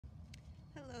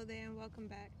Hello there and welcome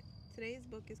back. Today's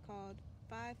book is called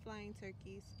 5 Flying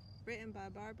Turkeys, written by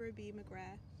Barbara B.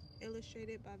 McGrath,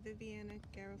 illustrated by Viviana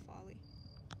Garofoli.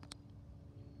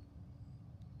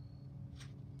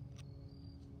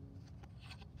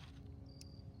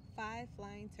 5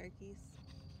 Flying Turkeys.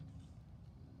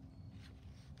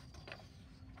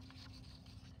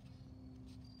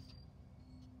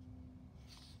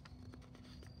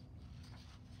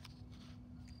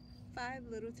 Five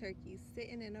little turkeys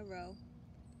sitting in a row.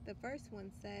 The first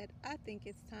one said, "I think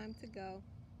it's time to go."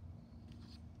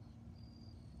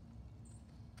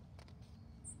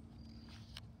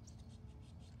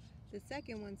 The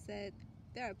second one said,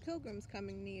 "There are pilgrims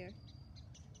coming near."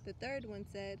 The third one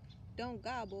said, "Don't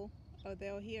gobble or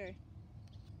they'll hear."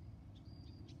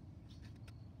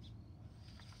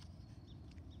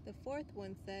 The fourth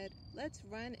one said, "Let's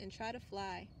run and try to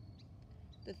fly."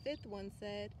 The fifth one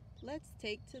said, "Let's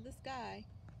take to the sky."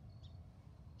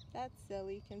 That's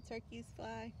silly. Can turkeys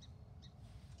fly?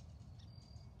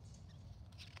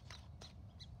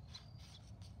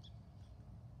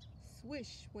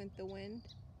 Swish went the wind,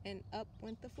 and up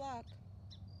went the flock.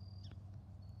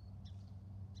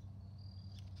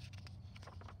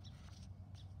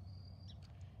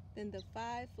 Then the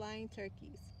 5 flying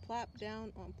turkeys plopped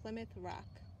down on Plymouth Rock.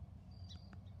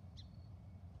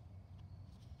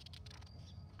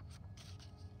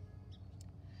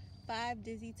 Five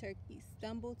dizzy turkeys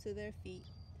stumbled to their feet.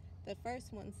 The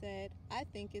first one said, "I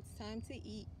think it's time to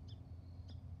eat."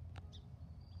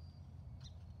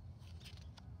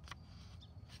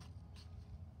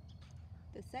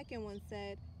 The second one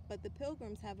said, "But the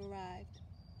pilgrims have arrived."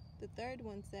 The third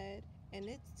one said, "And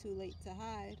it's too late to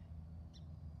hide."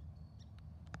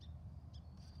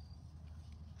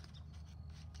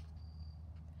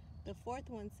 The fourth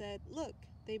one said, "Look,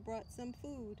 they brought some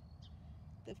food."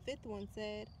 The fifth one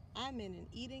said, "I'm in an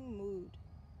eating mood."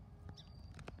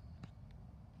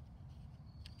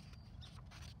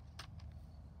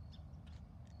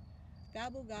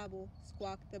 Gobble, gobble,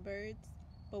 squawked the birds.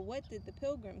 But what did the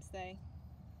pilgrims say?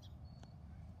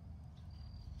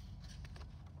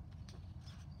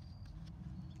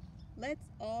 Let's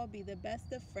all be the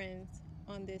best of friends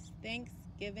on this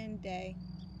Thanksgiving Day.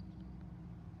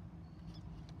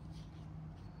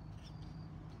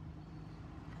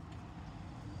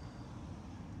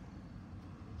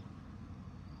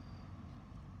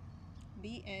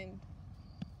 The end.